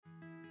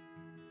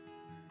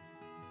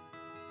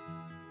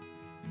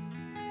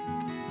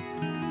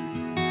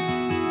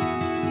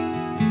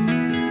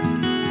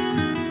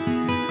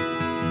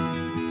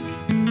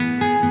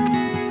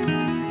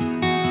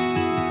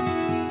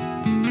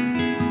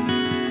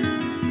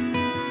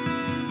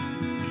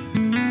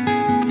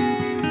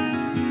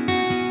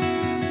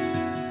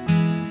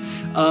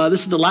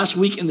This is the last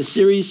week in the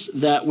series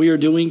that we are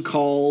doing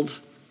called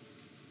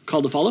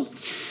to Follow.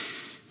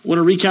 I want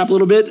to recap a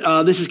little bit.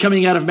 This is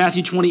coming out of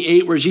Matthew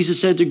 28, where Jesus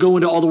said to go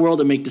into all the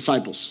world and make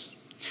disciples.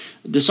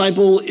 A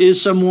disciple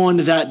is someone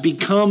that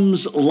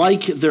becomes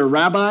like their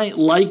rabbi,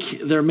 like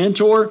their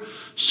mentor.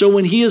 So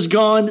when he is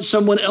gone,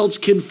 someone else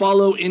can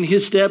follow in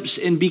his steps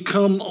and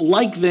become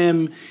like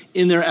them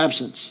in their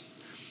absence.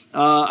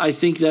 I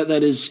think that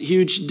is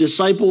huge.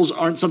 Disciples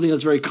aren't something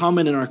that's very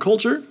common in our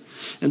culture.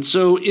 And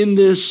so in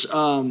this,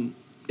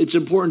 it's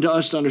important to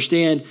us to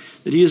understand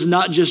that he is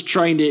not just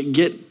trying to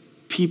get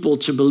people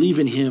to believe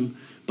in him,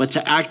 but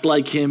to act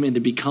like him and to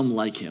become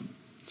like him.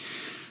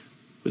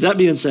 With that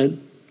being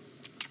said,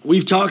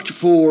 we've talked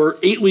for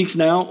 8 weeks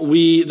now.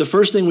 The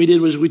first thing we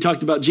did was we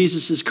talked about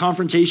Jesus'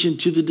 confrontation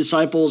to the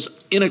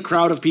disciples in a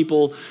crowd of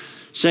people,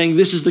 saying,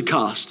 this is the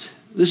cost.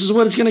 This is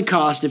what it's going to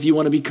cost if you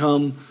want to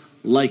become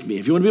like me.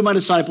 If you want to be my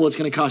disciple, it's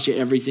going to cost you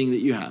everything that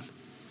you have.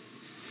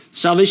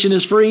 Salvation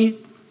is free.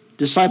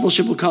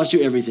 Discipleship will cost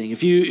you everything.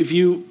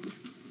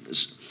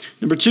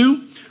 Number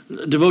 2,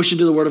 devotion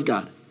to the Word of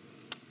God.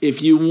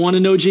 If you want to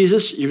know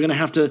Jesus, you're going to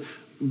have to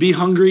be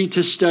hungry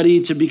to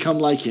study to become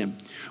like him.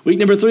 Week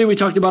number 3, we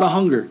talked about a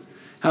hunger.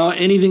 How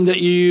anything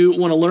that you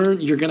want to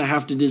learn, you're going to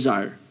have to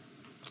desire.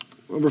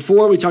 Number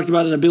 4, we talked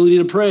about an ability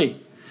to pray.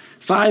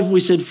 5, we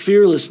said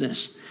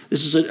fearlessness.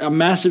 This is a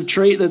massive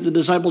trait that the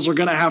disciples are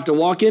going to have to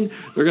walk in.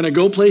 They're going to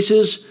go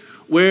places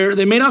where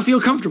they may not feel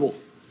comfortable.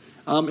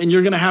 And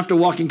you're going to have to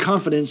walk in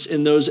confidence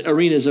in those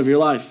arenas of your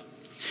life.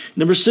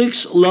 Number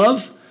 6,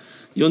 love.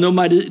 You'll know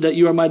that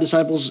you are my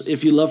disciples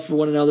if you love for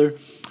one another.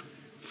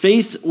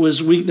 Faith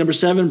was week number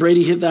 7.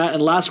 Brady hit that.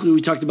 And last week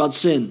we talked about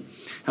sin.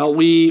 How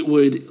we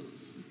would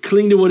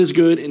cling to what is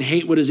good and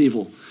hate what is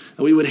evil.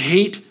 That we would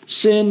hate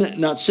sin,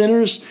 not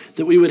sinners.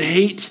 That we would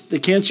hate the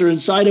cancer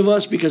inside of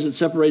us because it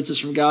separates us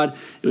from God.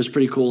 It was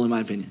pretty cool in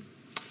my opinion.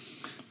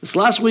 This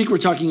last week we're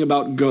talking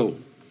about go.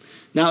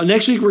 Now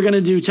next week we're going to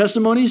do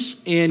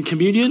testimonies and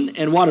communion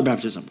and water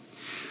baptism.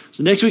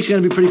 So next week's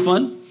going to be pretty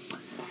fun.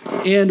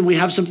 And we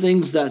have some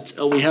things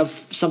we have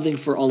something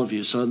for all of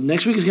you. So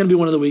next week is going to be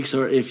one of the weeks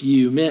where if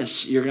you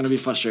miss, you're going to be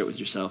frustrated with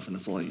yourself, and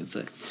that's all I can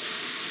say.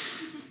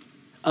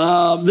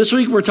 This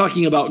week we're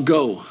talking about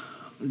go.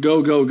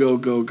 Go, go, go,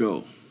 go,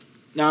 go.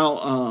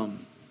 Now,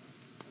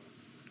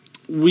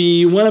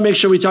 we want to make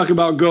sure we talk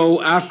about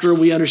go after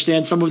we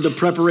understand some of the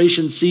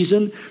preparation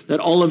season that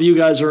all of you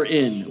guys are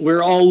in.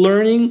 We're all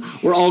learning,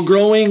 we're all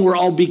growing, we're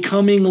all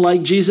becoming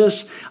like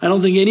Jesus. I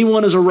don't think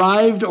anyone has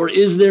arrived or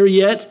is there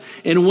yet.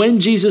 And when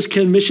Jesus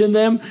commissioned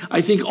them, I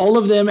think all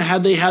of them,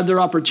 had they had their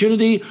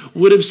opportunity,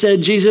 would have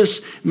said,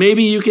 Jesus,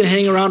 maybe you can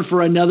hang around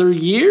for another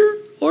year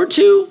or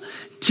 2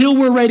 till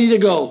we're ready to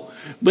go.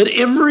 But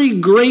every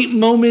great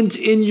moment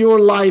in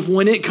your life,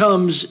 when it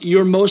comes,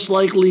 you're most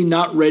likely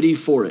not ready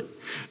for it.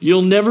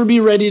 You'll never be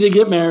ready to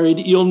get married.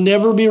 You'll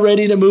never be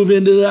ready to move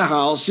into the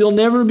house. You'll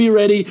never be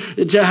ready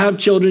to have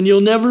children.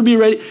 You'll never be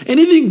ready.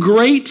 Anything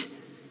great,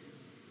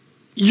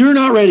 you're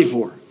not ready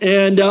for.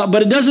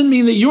 But it doesn't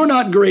mean that you're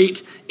not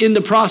great in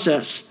the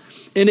process.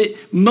 And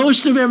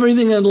most of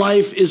everything in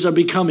life is a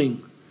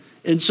becoming.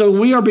 And so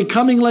we are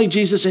becoming like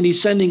Jesus, and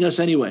he's sending us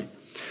anyway.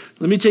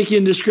 Let me take you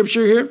into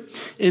scripture here.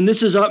 And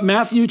this is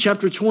Matthew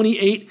chapter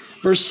 28,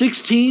 verse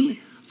 16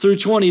 through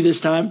 20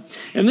 this time.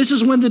 And this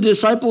is when the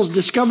disciples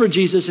discovered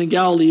Jesus in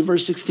Galilee,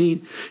 verse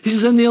 16. He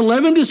says, and the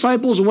 11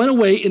 disciples went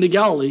away into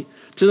Galilee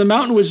to the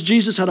mountain which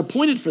Jesus had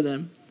appointed for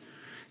them.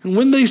 And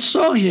when they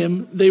saw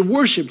him, they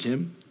worshiped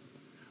him,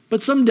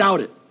 but some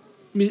doubted.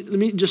 Let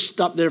me just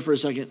stop there for a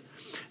second.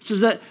 It says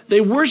that they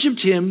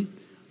worshiped him,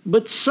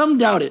 but some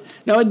doubted.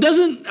 Now it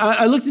doesn't,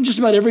 I looked in just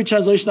about every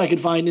translation I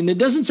could find, and it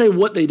doesn't say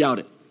what they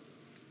doubted.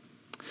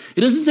 It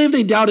doesn't say if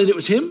they doubted it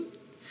was him.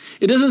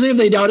 It doesn't say if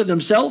they doubted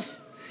themselves.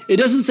 It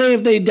doesn't say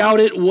if they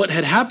doubted what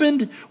had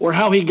happened or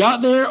how he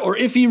got there or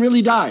if he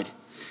really died.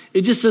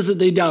 It just says that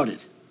they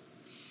doubted.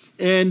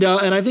 And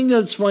I think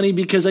that's funny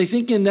because I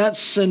think in that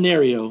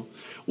scenario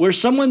where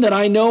someone that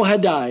I know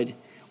had died,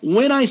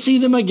 when I see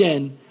them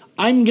again,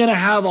 I'm going to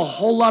have a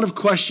whole lot of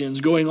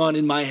questions going on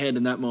in my head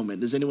in that moment.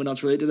 Does anyone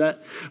else relate to that?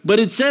 But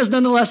it says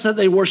nonetheless that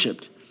they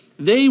worshiped.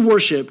 They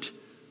worshiped,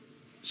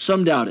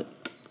 some doubted.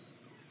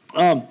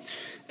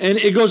 And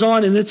it goes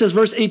on, and it says,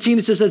 verse 18,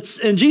 it says, that,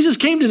 and Jesus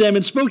came to them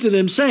and spoke to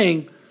them,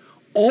 saying,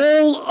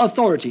 all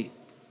authority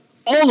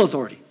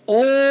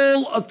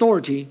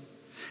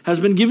has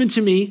been given to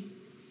me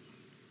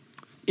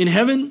in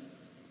heaven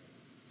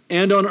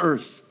and on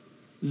earth.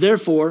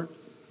 Therefore,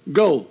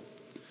 go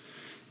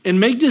and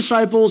make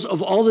disciples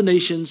of all the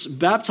nations,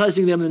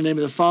 baptizing them in the name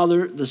of the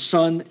Father, the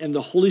Son, and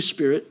the Holy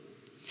Spirit,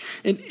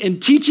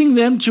 and teaching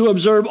them to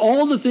observe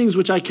all the things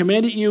which I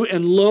commanded you,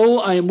 and lo,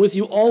 I am with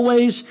you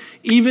always,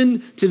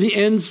 even to the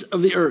ends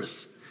of the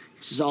earth.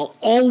 He says, I'll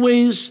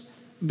always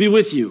be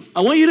with you.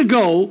 I want you to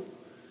go,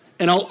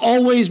 and I'll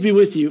always be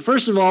with you.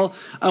 First of all,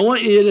 I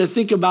want you to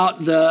think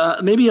about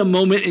maybe a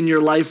moment in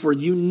your life where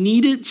you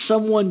needed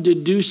someone to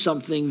do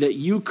something that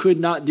you could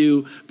not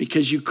do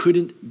because you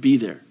couldn't be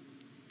there.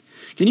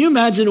 Can you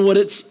imagine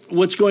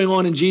what's going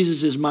on in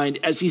Jesus' mind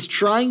as he's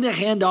trying to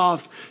hand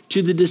off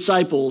to the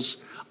disciples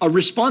a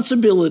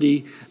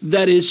responsibility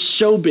that is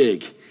so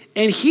big?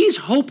 And he's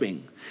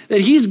hoping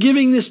that he's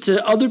giving this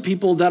to other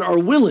people that are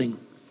willing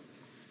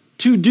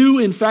to do,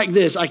 in fact,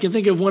 this. I can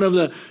think of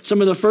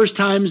some of the first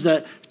times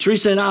that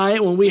Teresa and I,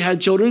 when we had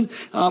children,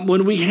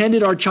 when we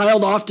handed our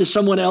child off to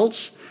someone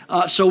else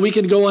so we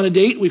could go on a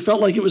date. We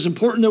felt like it was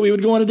important that we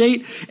would go on a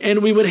date, and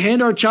we would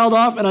hand our child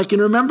off. And I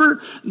can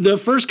remember the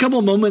first couple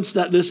of moments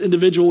that this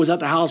individual was at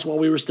the house while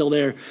we were still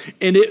there.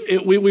 And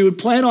we would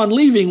plan on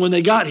leaving when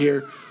they got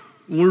here.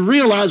 We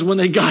realized when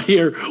they got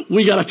here,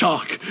 we got to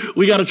talk.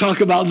 We got to talk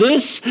about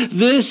this.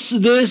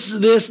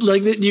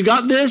 Like, you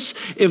got this.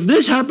 If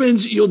this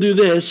happens, you'll do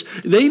this.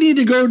 They need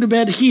to go to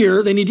bed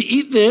here. They need to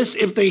eat this.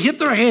 If they hit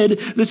their head,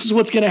 this is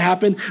what's going to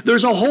happen.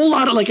 There's a whole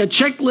lot of like a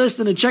checklist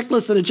and a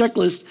checklist and a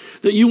checklist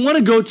that you want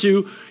to go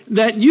to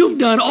that you've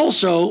done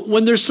also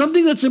when there's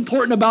something that's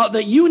important about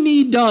that you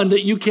need done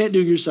that you can't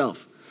do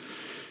yourself.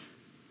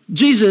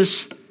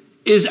 Jesus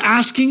is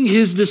asking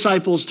his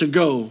disciples to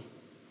go,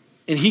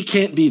 and he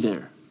can't be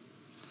there.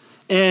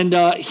 And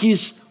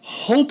he's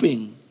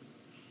hoping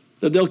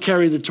that they'll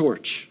carry the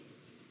torch.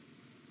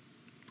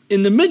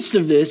 In the midst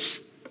of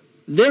this,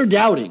 they're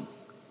doubting.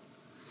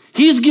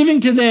 He's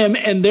giving to them,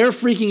 and they're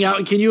freaking out.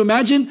 And can you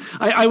imagine?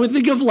 I would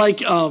think of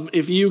like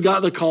if you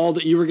got the call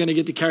that you were going to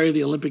get to carry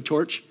the Olympic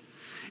torch.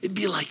 It'd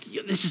be like,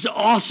 this is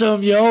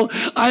awesome, yo.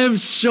 I am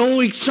so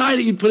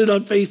excited. You put it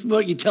on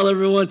Facebook. You tell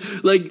everyone,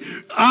 like,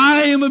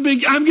 I'm going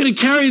to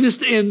carry this.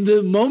 And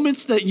the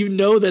moments that you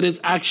know that it's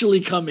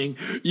actually coming,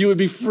 you would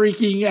be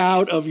freaking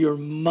out of your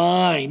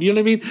mind. You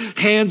know what I mean?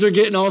 Hands are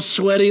getting all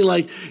sweaty.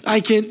 Like,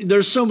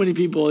 there's so many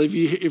people, if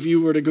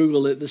you were to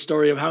Google it, the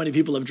story of how many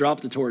people have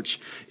dropped the torch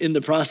in the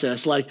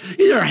process. Like,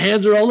 their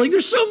hands are all like,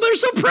 there's so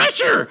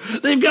pressure.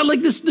 They've got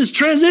like this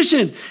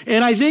transition.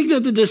 And I think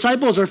that the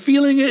disciples are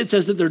feeling it. It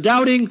says that they're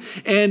doubting,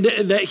 and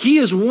that he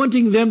is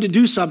wanting them to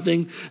do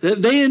something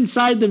that they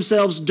inside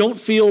themselves don't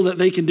feel that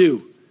they can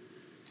do.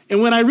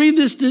 And when I read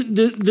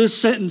this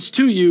sentence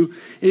to you,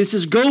 it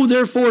says, "Go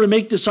therefore to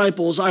make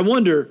disciples." I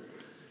wonder,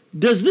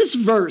 does this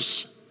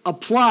verse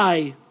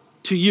apply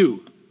to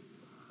you?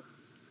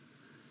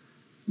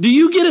 Do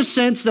you get a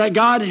sense that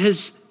God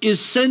is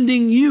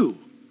sending you?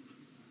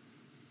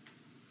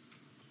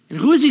 And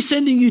who is he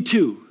sending you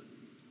to?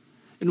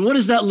 And what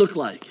does that look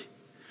like?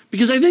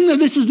 Because I think that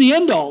this is the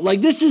end all.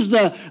 Like, this is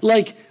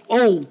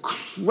oh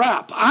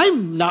crap,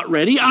 I'm not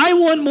ready. I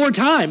want more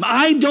time.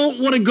 I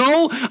don't want to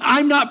go.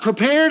 I'm not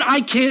prepared.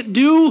 I can't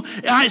do.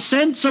 I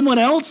send someone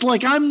else.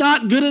 Like, I'm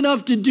not good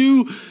enough to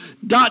do ...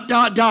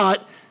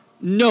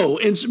 No,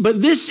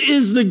 but this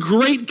is the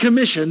Great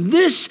Commission.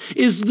 This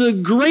is the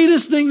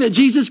greatest thing that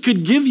Jesus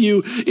could give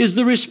you, is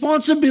the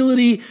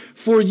responsibility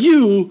for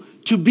you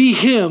to be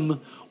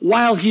him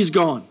while he's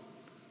gone.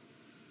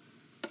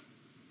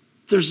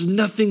 There's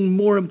nothing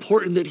more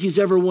important that he's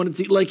ever wanted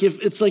to.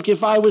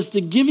 If I was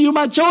to give you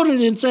my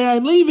children and say,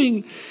 I'm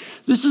leaving,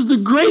 this is the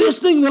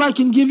greatest thing that I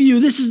can give you.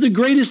 This is the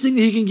greatest thing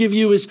that he can give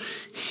you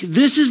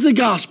this is the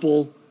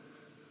gospel.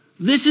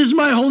 This is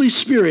my Holy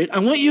Spirit. I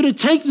want you to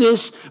take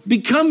this,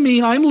 become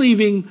me, I'm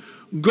leaving,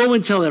 go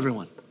and tell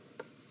everyone.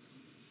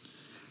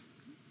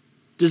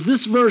 Does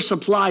this verse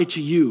apply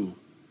to you?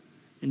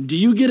 And do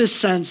you get a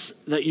sense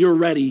that you're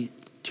ready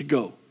to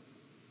go?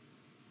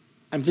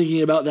 I'm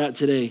thinking about that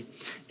today.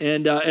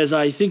 And as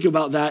I think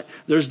about that,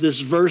 there's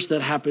this verse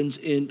that happens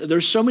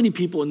there's so many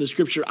people in the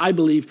scripture, I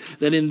believe,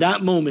 that in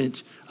that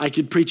moment I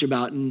could preach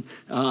about. And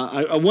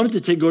I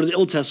wanted to go to the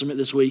Old Testament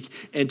this week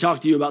and talk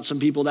to you about some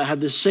people that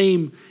had the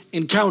same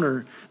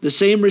encounter, the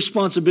same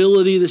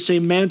responsibility, the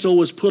same mantle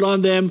was put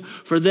on them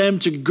for them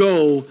to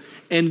go,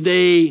 and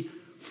they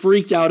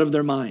freaked out of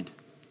their mind.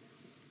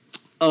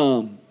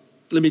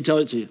 Let me tell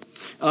it to you.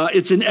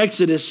 It's in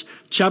Exodus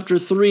chapter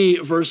 3,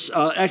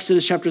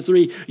 Exodus chapter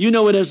 3. You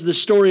know it as the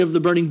story of the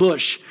burning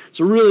bush. It's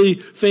a really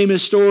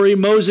famous story.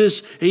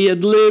 Moses, he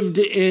had lived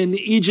in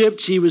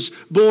Egypt. He was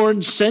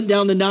born, sent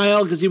down the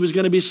Nile because he was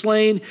going to be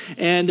slain.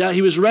 And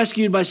he was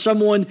rescued by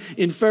someone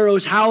in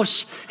Pharaoh's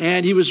house.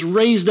 And he was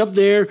raised up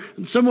there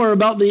somewhere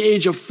about the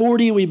age of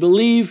 40, we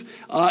believe.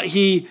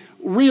 He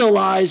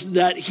realized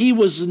that he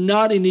was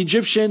not an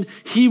Egyptian,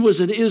 he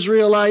was an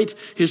Israelite.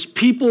 His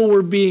people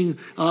were being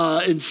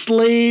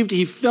enslaved.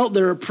 He felt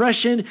their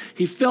oppression.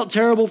 He felt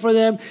terrible for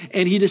them,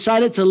 and he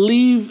decided to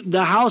leave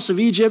the house of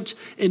Egypt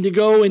and to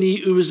go. And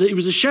he was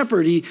a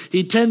shepherd.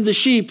 He tended the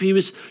sheep. He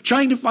was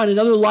trying to find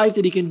another life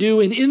that he can do.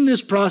 And in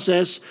this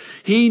process,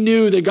 he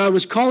knew that God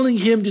was calling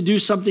him to do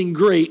something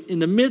great in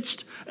the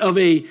midst of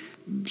a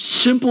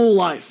simple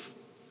life.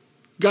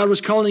 God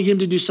was calling him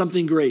to do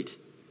something great.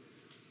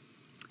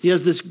 He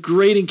has this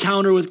great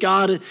encounter with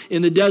God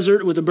in the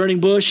desert with a burning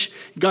bush.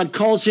 God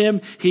calls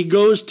him. He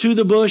goes to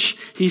the bush.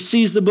 He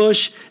sees the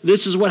bush.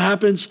 This is what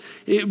happens.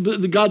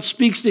 God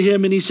speaks to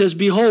him and he says,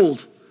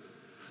 "Behold,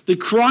 the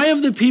cry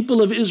of the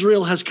people of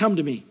Israel has come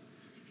to me.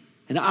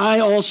 And I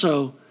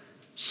also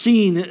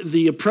seen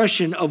the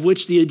oppression of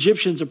which the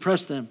Egyptians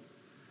oppressed them.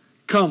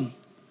 Come,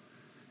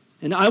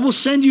 and I will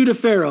send you to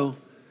Pharaoh,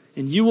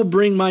 and you will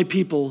bring my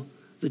people,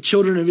 the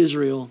children of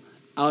Israel,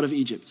 out of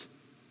Egypt.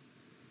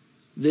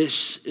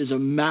 This is a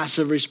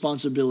massive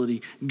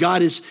responsibility.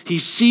 He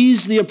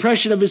sees the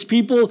oppression of his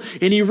people,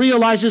 and he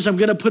realizes, I'm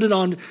going to put it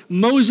on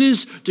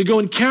Moses to go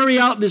and carry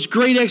out this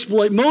great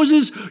exploit.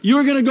 Moses,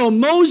 you're going to go.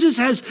 Moses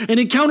has an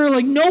encounter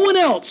like no one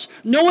else.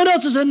 No one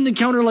else has had an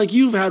encounter like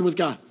you've had with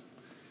God.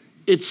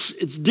 It's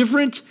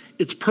different,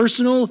 it's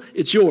personal,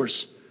 it's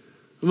yours.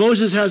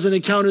 Moses has an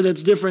encounter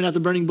that's different at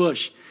the burning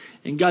bush,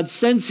 and God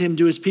sends him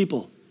to his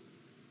people.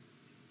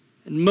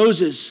 And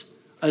Moses,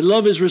 I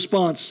love his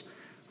response.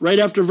 Right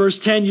after verse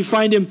 10, you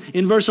find him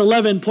in verse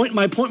 11.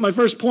 My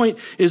first point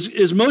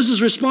is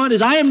Moses' response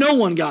is, I am no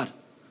one, God.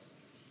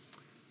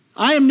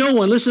 I am no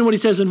one. Listen to what he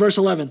says in verse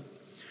 11.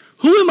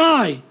 Who am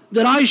I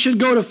that I should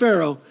go to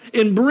Pharaoh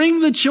and bring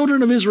the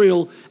children of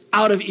Israel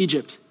out of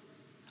Egypt?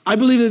 I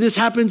believe that this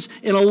happens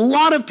in a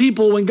lot of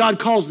people when God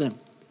calls them.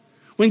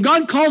 When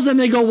God calls them,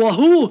 they go, well,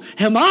 who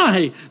am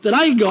I that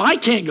I can go? I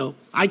can't go.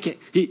 I can't.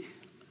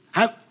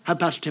 Have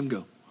Pastor Tim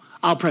go.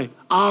 I'll pray.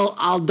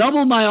 I'll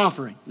double my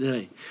offering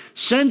today.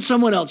 Send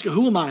someone else.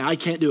 Who am I? I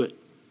can't do it.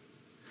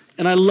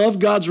 And I love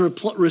God's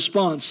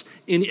response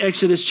in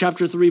Exodus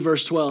chapter 3,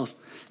 verse 12.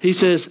 He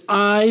says,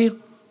 I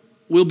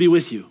will be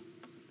with you.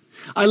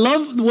 I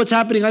love what's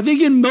happening. I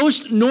think in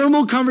most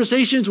normal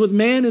conversations with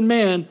man and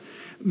man,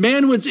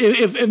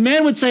 if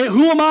man would say,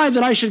 who am I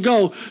that I should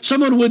go?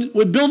 Someone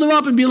would build him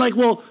up and be like,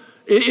 well,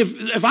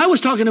 if I was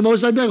talking to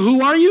Moses, I'd be like,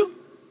 who are you?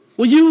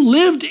 Well, you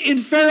lived in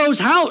Pharaoh's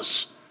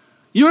house.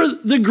 You're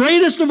the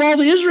greatest of all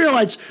the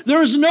Israelites.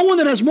 There is no one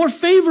that has more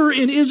favor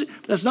in Israel.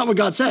 That's not what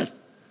God said.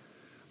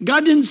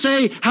 God didn't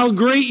say how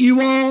great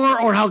you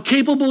are or how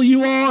capable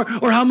you are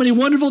or how many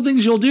wonderful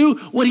things you'll do.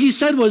 What he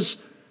said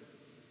was,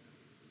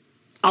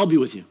 I'll be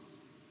with you.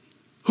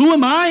 Who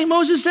am I,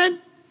 Moses said?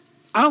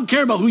 I don't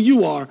care about who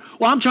you are.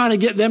 What I'm trying to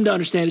get them to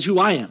understand is who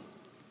I am.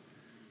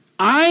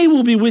 I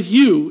will be with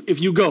you if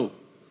you go.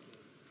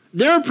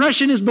 Their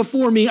oppression is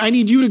before me. I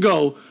need you to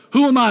go.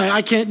 Who am I?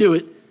 I can't do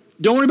it.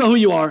 Don't worry about who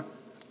you are.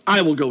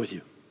 I will go with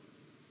you.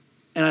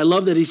 And I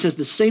love that he says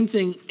the same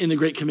thing in the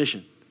Great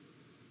Commission.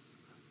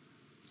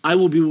 I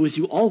will be with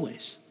you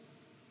always,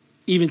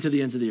 even to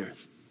the ends of the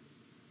earth.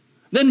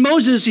 Then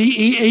Moses,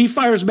 he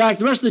fires back.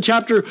 The rest of the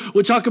chapter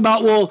would talk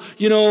about, well,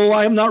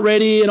 I am not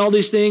ready and all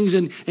these things.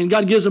 And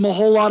God gives him a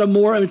whole lot of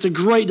more. It's a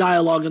great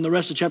dialogue in the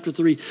rest of chapter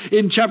 3.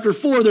 In chapter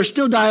 4, they're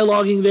still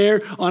dialoguing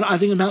there on, I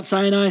think, Mount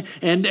Sinai.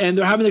 And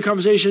they're having the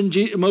conversation,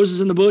 Moses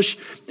in the bush.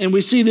 And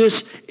we see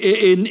this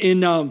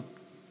in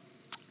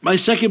my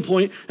second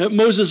point, that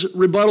Moses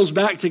rebuttals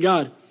back to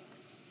God.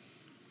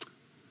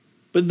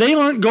 But they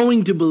aren't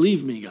going to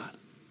believe me, God.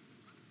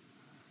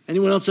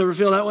 Anyone else ever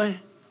feel that way?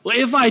 Well,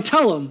 if I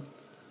tell them,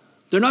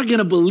 they're not going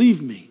to believe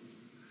me.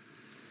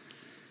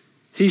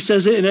 He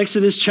says it in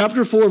Exodus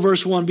chapter 4,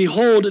 verse 1.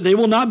 Behold, they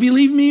will not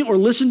believe me or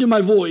listen to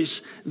my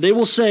voice. They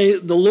will say,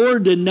 the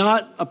Lord did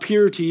not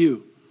appear to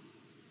you.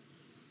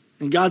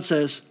 And God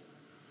says,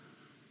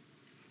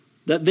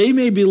 that they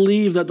may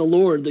believe that the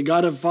Lord, the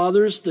God of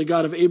fathers, the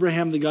God of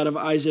Abraham, the God of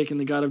Isaac, and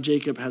the God of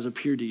Jacob has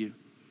appeared to you.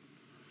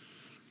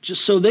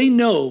 Just so they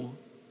know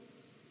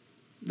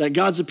that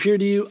God's appeared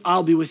to you,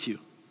 I'll be with you.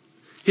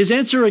 His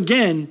answer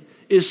again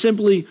is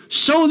simply,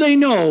 so they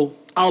know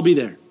I'll be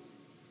there.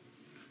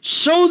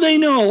 So they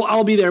know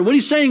I'll be there. What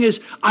he's saying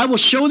is, I will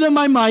show them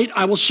my might.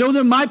 I will show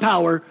them my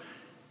power.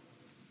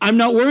 I'm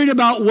not worried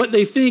about what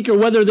they think or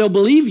whether they'll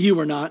believe you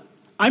or not.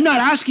 I'm not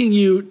asking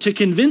you to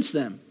convince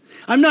them.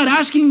 I'm not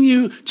asking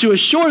you to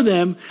assure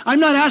them. I'm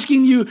not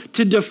asking you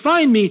to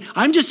define me.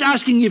 I'm just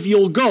asking if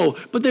you'll go,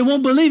 but they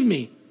won't believe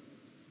me.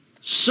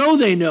 So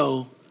they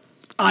know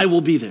I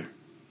will be there.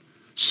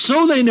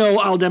 So they know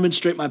I'll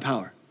demonstrate my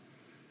power.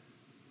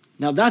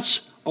 Now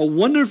that's a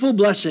wonderful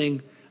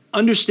blessing,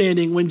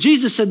 understanding when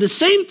Jesus said the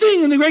same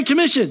thing in the Great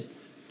Commission.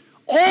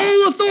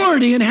 All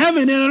authority in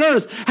heaven and on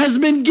earth has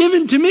been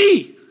given to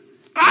me.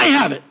 I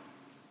have it.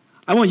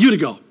 I want you to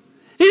go.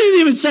 He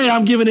didn't even say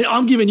I'm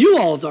giving you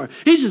all authority.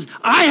 He says,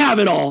 I have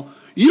it all.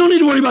 You don't need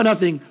to worry about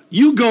nothing.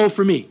 You go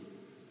for me.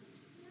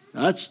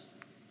 Now, that's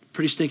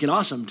pretty stinking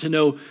awesome to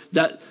know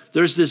that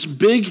there's this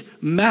big,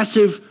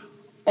 massive,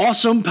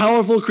 awesome,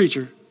 powerful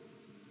creature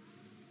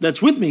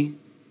that's with me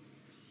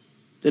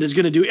that is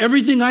going to do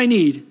everything I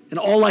need, and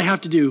all I have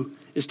to do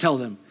is tell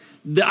them.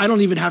 That I don't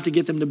even have to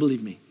get them to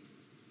believe me.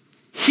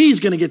 He's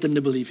going to get them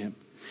to believe him.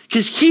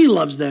 Because he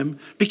loves them,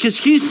 because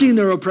he's seen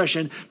their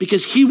oppression,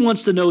 because he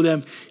wants to know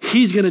them.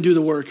 He's going to do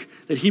the work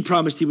that he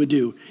promised he would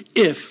do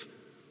if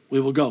we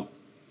will go.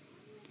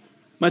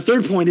 My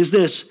third point is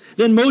this.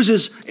 Then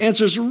Moses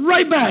answers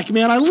right back.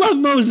 Man, I love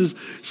Moses.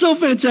 So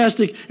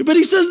fantastic. But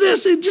he says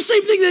this, just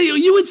same thing that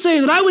you would say,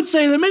 that I would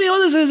say, that many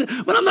others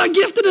say, but I'm not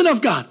gifted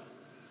enough, God.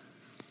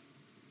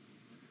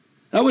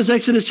 That was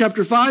Exodus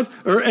chapter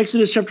 5, or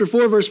Exodus chapter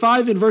 4, verse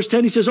 5. In verse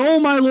 10, he says, oh,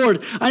 my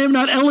Lord, I am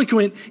not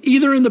eloquent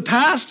either in the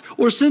past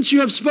or since you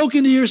have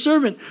spoken to your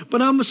servant,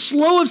 but I'm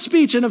slow of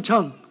speech and of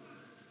tongue.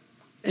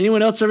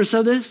 Anyone else ever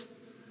said this?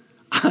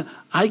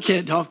 I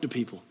can't talk to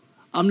people.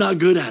 I'm not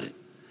good at it.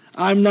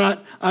 I'm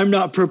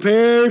not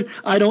prepared.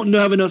 I don't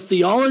have enough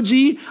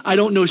theology. I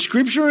don't know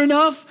scripture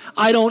enough.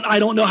 I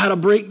don't know how to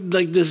break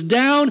like this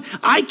down.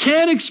 I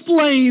can't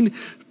explain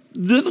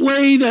the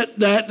way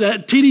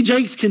that T.D.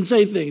 Jakes can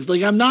say things.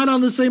 Like, I'm not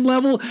on the same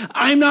level.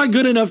 I'm not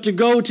good enough to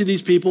go to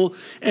these people.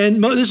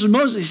 And this is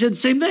Moses. He said the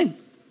same thing.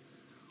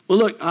 Well,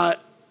 look,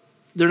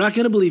 they're not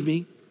going to believe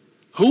me.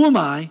 Who am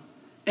I?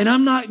 And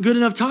I'm not good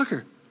enough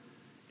talker.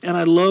 And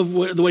I love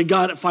the way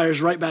God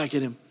fires right back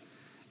at him.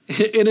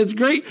 And it's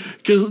great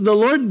because the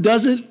Lord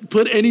doesn't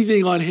put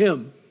anything on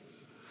him.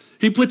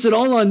 He puts it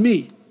all on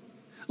me.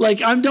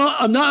 Like, I'm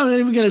not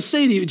even going to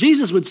say to you.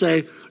 Jesus would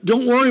say,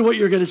 don't worry what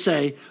you're going to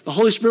say. The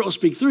Holy Spirit will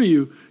speak through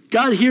you.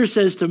 God here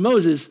says to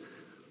Moses,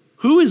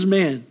 who is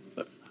man?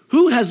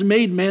 Who has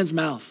made man's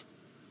mouth?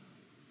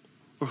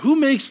 Or who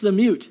makes the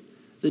mute,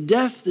 the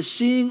deaf, the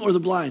seeing, or the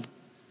blind?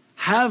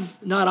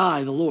 Have not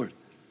I, the Lord?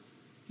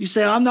 You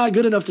say, I'm not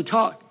good enough to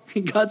talk.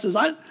 And God says,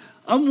 I'm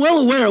well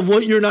aware of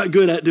what you're not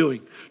good at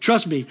doing.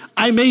 Trust me,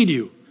 I made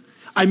you.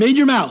 I made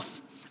your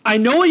mouth. I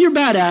know what you're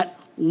bad at.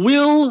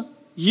 Will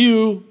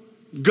you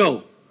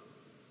go?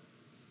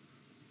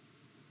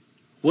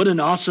 What an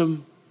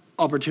awesome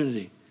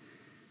opportunity.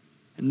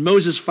 And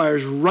Moses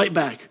fires right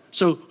back.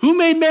 So who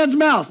made man's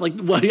mouth?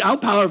 Like, how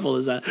powerful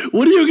is that?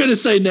 What are you going to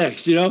say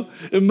next, you know?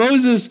 And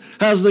Moses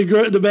has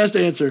the best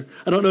answer.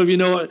 I don't know if you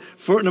know it.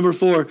 For number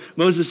 4,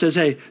 Moses says,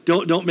 hey,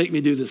 don't make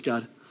me do this,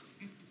 God.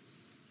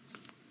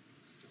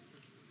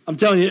 I'm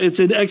telling you, it's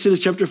in Exodus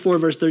chapter 4,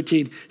 verse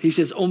 13. He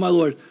says, oh, my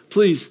Lord,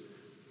 please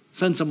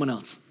send someone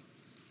else.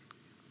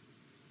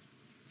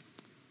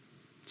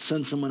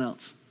 Send someone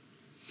else.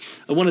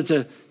 I wanted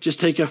to just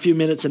take a few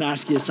minutes and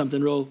ask you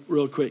something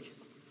real quick.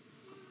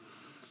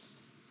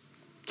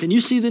 Can you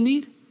see the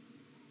need?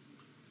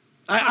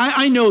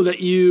 I know that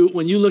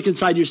when you look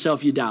inside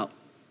yourself, you doubt.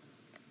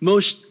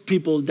 Most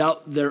people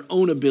doubt their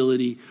own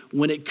ability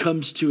when it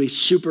comes to a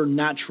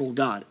supernatural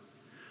God.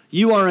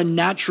 You are a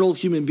natural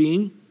human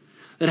being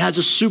that has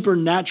a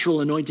supernatural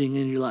anointing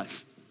in your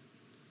life.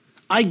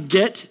 I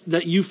get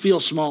that you feel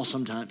small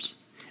sometimes.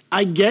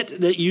 I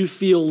get that you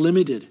feel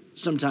limited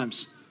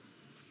sometimes.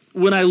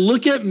 When I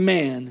look at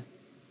man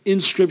in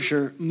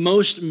Scripture,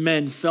 most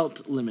men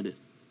felt limited.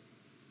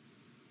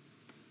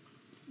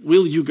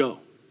 Will you go?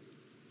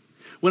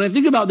 When I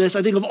think about this,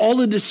 I think of all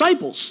the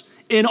disciples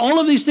and all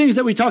of these things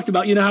that we talked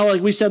about. You know how,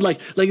 like we said, like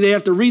they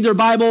have to read their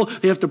Bible,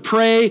 they have to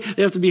pray,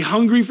 they have to be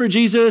hungry for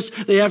Jesus,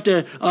 they have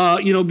to,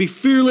 be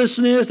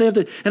fearlessness.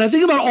 And I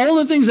think about all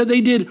the things that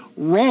they did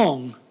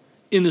wrong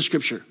in the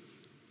Scripture.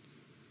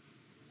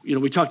 You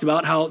know, we talked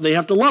about how they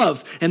have to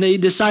love, and they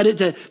decided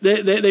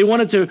they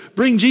wanted to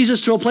bring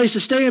Jesus to a place to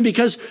stay, and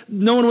because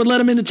no one would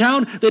let him into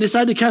town, they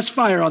decided to cast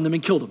fire on them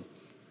and kill them.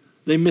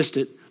 They missed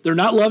it. They're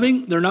not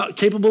loving. They're not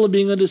capable of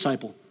being a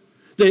disciple.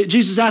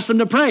 Jesus asked them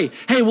to pray.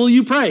 Hey, will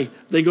you pray?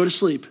 They go to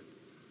sleep.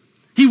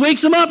 He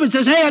wakes them up and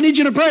says, hey, I need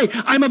you to pray.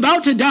 I'm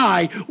about to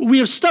die. We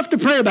have stuff to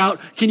pray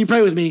about. Can you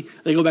pray with me?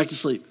 They go back to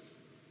sleep.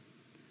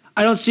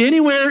 I don't see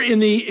anywhere in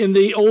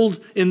the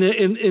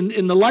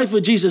life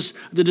of Jesus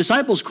the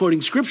disciples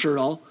quoting Scripture at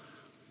all.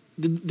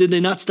 Did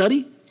they not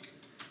study?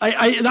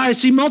 I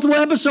see multiple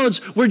episodes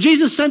where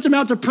Jesus sent them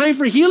out to pray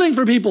for healing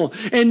for people.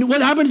 And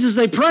what happens is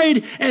they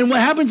prayed, and what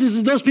happens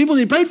is those people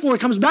they prayed for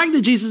comes back to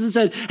Jesus and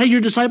said, hey,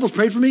 your disciples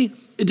prayed for me.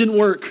 It didn't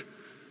work.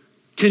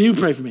 Can you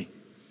pray for me?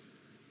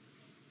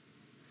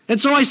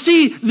 And so I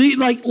see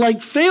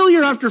like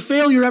failure after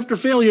failure after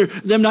failure,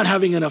 them not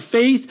having enough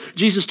faith,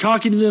 Jesus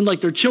talking to them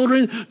like they're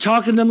children,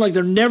 talking to them like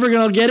they're never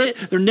going to get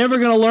it, they're never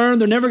going to learn,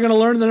 they're never going to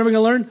learn, they're never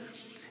going to learn.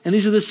 And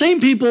these are the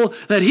same people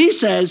that he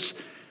says,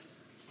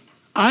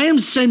 I am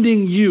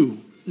sending you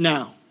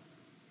now.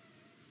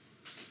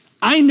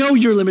 I know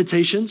your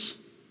limitations,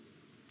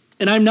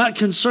 and I'm not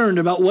concerned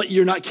about what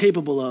you're not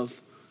capable of.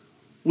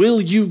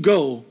 Will you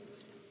go?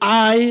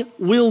 I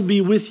will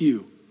be with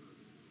you.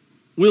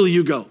 Will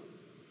you go?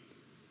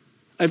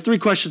 I have 3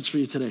 questions for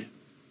you today.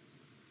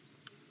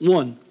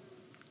 1,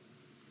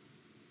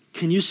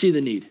 can you see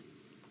the need?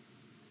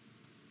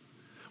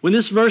 When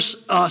this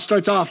verse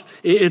starts off,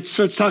 it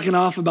starts talking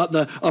off about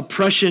the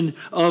oppression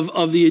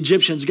of the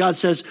Egyptians. God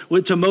says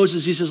to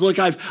Moses, he says, look,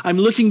 I'm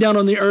looking down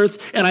on the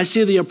earth and I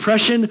see the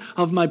oppression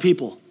of my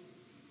people.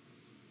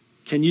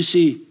 Can you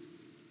see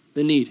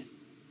the need?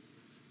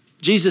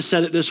 Jesus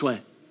said it this way.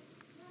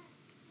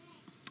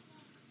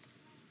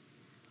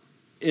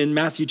 In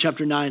Matthew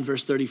chapter 9,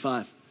 verse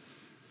 35.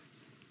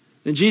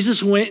 And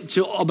Jesus went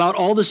to about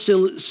all the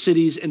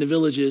cities and the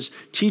villages,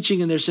 teaching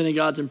in their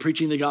synagogues and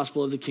preaching the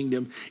gospel of the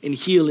kingdom and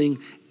healing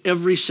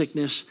every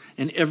sickness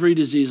and every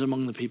disease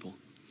among the people.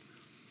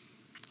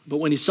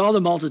 But when he saw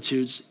the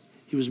multitudes,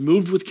 he was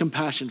moved with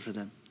compassion for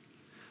them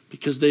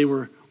because they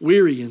were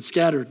weary and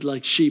scattered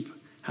like sheep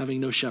having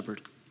no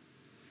shepherd.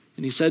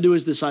 And he said to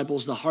his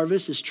disciples, the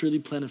harvest is truly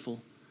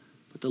plentiful,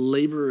 but the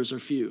laborers are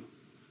few.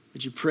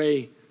 Would you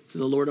pray to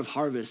the Lord of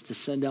harvest to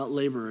send out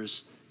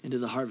laborers into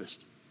the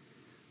harvest?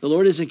 The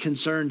Lord isn't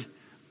concerned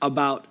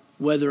about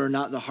whether or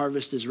not the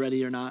harvest is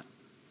ready or not.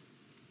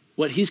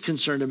 What he's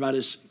concerned about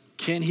is,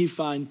 can he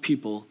find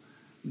people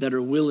that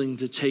are willing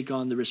to take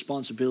on the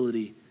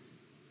responsibility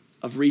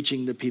of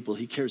reaching the people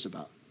he cares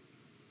about?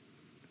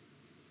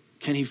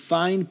 Can he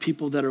find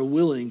people that are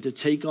willing to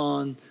take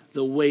on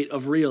the weight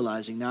of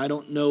realizing? Now, I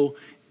don't know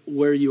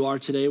where you are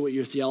today, what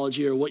your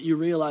theology or what you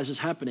realize is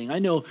happening. I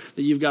know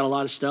that you've got a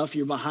lot of stuff.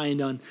 You're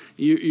behind on,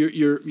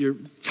 your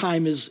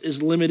time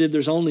is limited.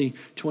 There's only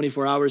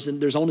 24 hours and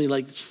there's only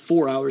like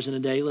 4 hours in a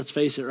day. Let's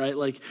face it, right?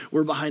 Like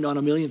we're behind on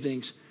a million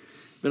things.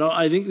 But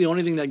I think the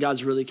only thing that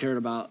God's really cared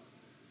about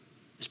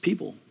is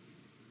people.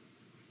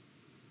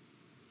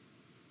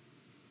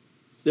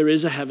 There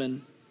is a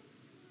heaven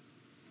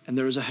and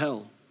there is a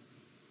hell.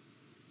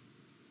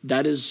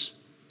 That is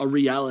a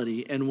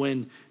reality. And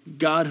when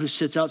God, who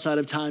sits outside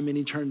of time and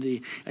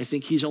eternity, I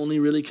think he's only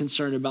really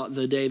concerned about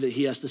the day that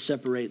he has to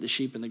separate the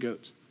sheep and the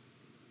goats.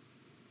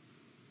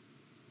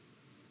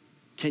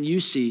 Can you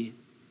see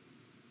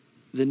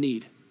the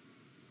need?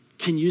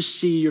 Can you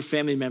see your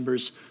family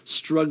members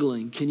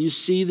struggling? Can you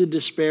see the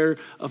despair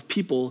of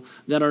people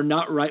that are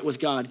not right with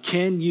God?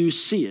 Can you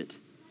see it?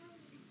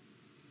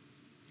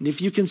 And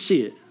if you can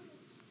see it,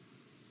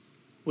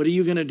 what are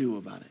you going to do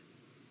about it?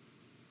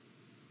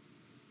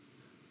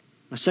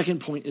 My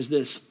second point is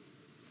this.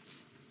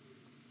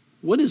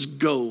 What does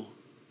go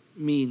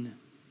mean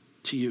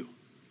to you?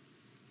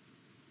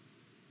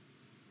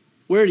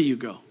 Where do you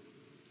go?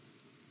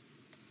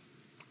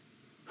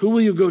 Who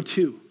will you go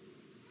to?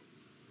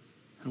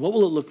 And what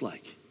will it look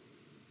like?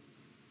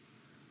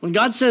 When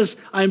God says,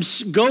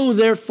 go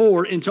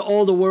therefore into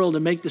all the world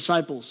and make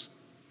disciples,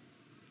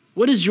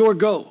 what is your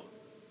go?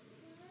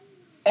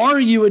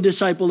 Are you a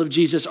disciple of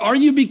Jesus? Are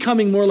you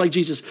becoming more like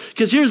Jesus?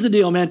 Because here's the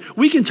deal, man.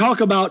 We can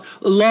talk about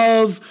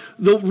love,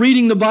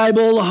 reading the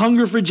Bible,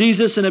 hunger for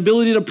Jesus, and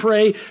ability to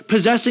pray,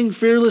 possessing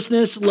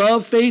fearlessness,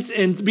 love, faith,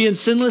 and being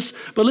sinless.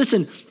 But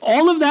listen,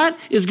 all of that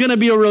is going to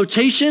be a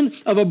rotation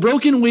of a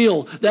broken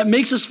wheel that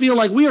makes us feel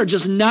like we are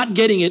just not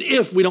getting it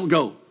if we don't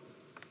go.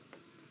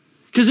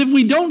 Because if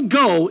we don't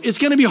go, it's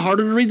going to be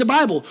harder to read the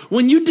Bible.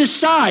 When you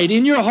decide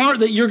in your heart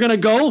that you're going to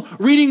go,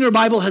 reading your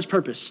Bible has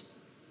purpose.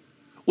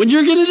 When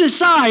you're going to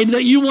decide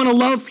that you want to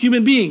love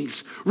human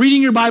beings,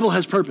 reading your Bible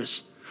has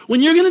purpose.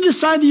 When you're going to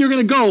decide that you're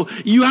going to go,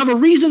 you have a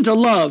reason to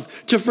love,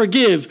 to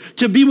forgive,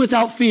 to be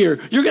without fear.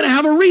 You're going to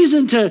have a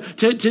reason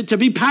to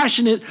be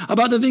passionate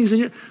about the things.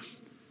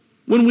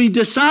 When we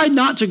decide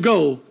not to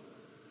go,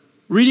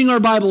 reading our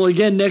Bible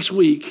again next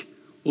week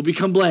will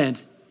become bland.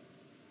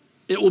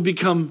 It will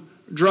become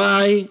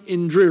dry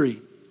and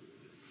dreary.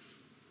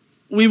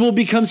 We will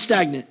become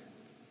stagnant.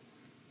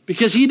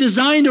 Because he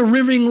designed a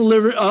river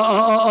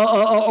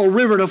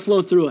to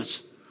flow through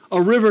us. A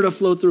river to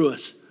flow through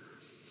us.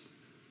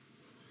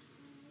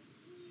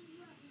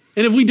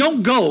 And if we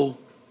don't go,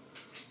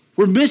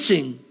 we're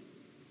missing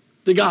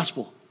the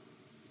gospel.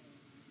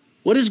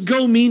 What does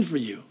go mean for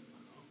you?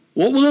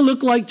 What will it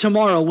look like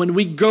tomorrow when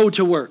we go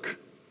to work?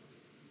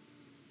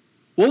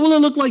 What will it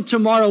look like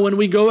tomorrow when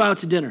we go out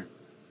to dinner?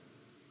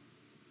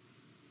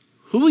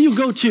 Who will you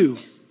go to?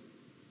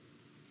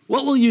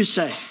 What will you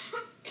say?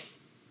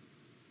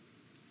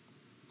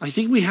 I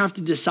think we have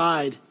to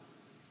decide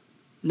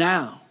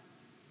now.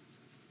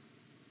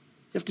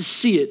 You have to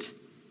see it.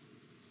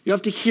 You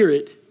have to hear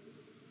it.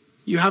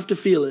 You have to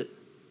feel it.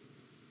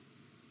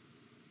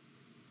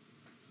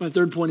 My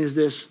third point is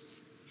this.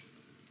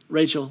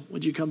 Rachel,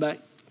 would you come back?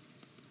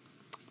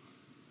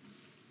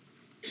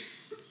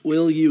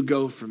 Will you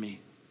go for me?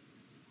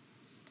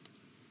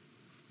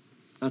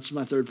 That's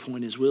my third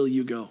point is, will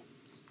you go?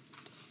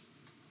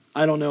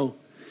 I don't know.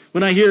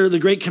 When I hear the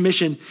Great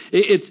Commission,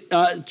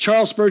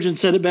 Charles Spurgeon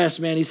said it best,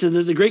 man. He said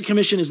that the Great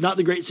Commission is not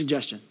the Great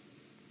Suggestion.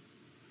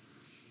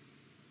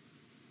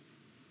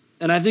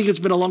 And I think it's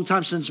been a long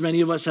time since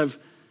many of us have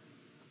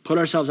put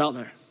ourselves out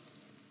there.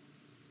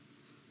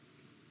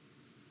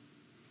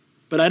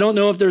 But I don't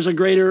know if there's a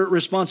greater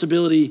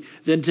responsibility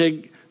than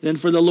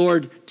for the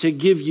Lord to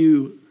give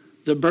you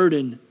the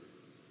burden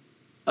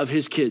of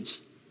his kids.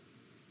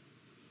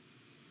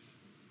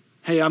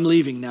 Hey, I'm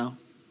leaving now.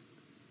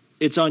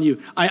 It's on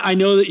you. I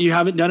know that you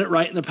haven't done it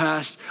right in the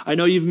past. I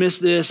know you've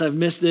missed this. I've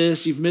missed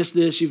this. You've missed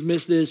this. You've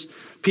missed this.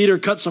 Peter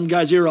cut some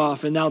guy's ear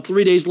off, and now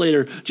 3 days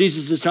later,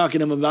 Jesus is talking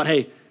to him about,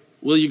 hey,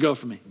 will you go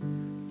for me?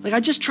 Like, I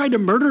just tried to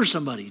murder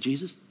somebody,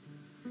 Jesus.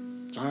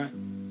 It's all right.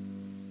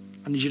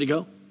 I need you to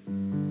go.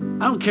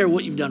 I don't care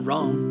what you've done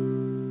wrong.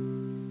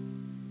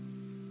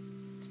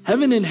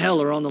 Heaven and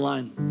hell are on the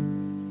line.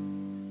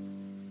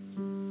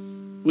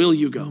 Will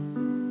you go?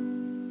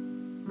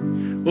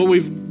 What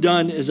we've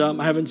done is, I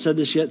haven't said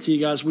this yet to you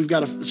guys, we've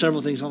got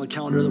several things on the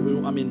calendar that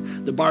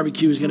the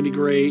barbecue is going to be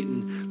great,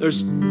 and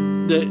there's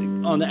on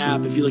the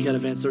app, if you look at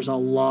events, there's a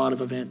lot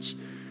of events.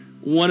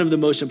 One of the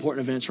most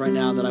important events right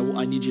now that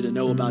I need you to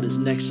know about is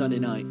next Sunday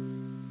night.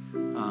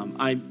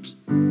 I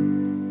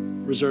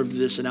reserved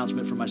this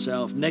announcement for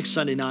myself. Next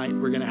Sunday night,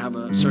 we're going to have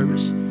a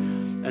service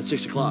at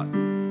 6 o'clock.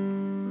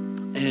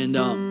 And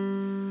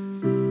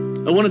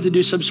I wanted to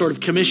do some sort of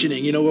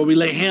commissioning, where we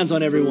lay hands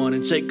on everyone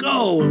and say,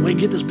 go, and we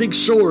get this big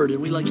sword, and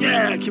we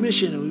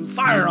commission, and we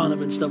fire on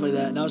them and stuff like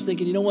that. And I was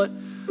thinking, you know what?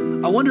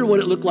 I wonder what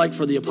it looked like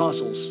for the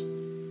apostles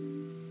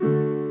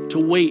to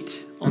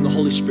wait on the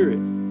Holy Spirit.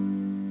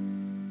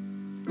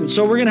 And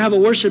so we're going to have a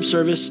worship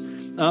service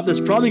that's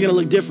probably going to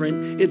look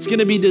different. It's going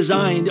to be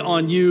designed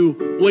on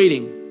you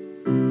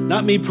waiting,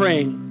 not me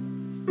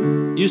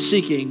praying, you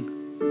seeking,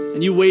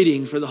 and you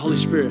waiting for the Holy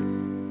Spirit.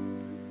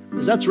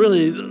 Because that's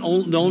really the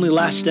only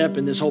last step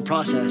in this whole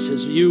process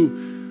is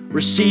you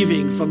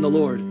receiving from the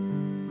Lord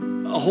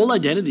a whole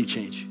identity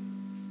change.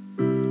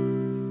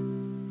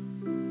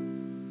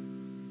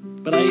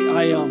 But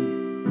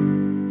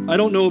I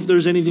don't know if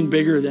there's anything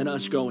bigger than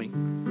us going.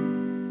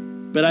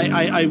 But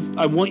I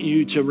want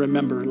you to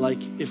remember, like,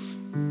 if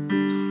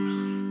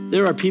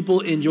there are people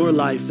in your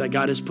life that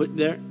God has put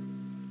there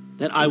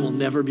that I will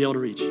never be able to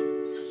reach.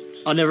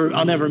 I'll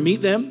never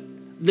meet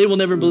them. They will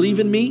never believe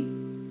in me.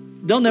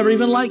 They'll never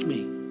even like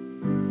me.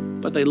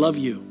 But they love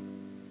you.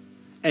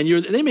 And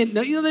they may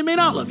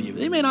not love you.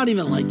 They may not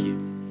even like you.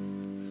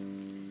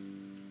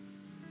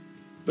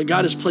 But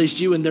God has placed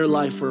you in their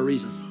life for a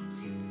reason.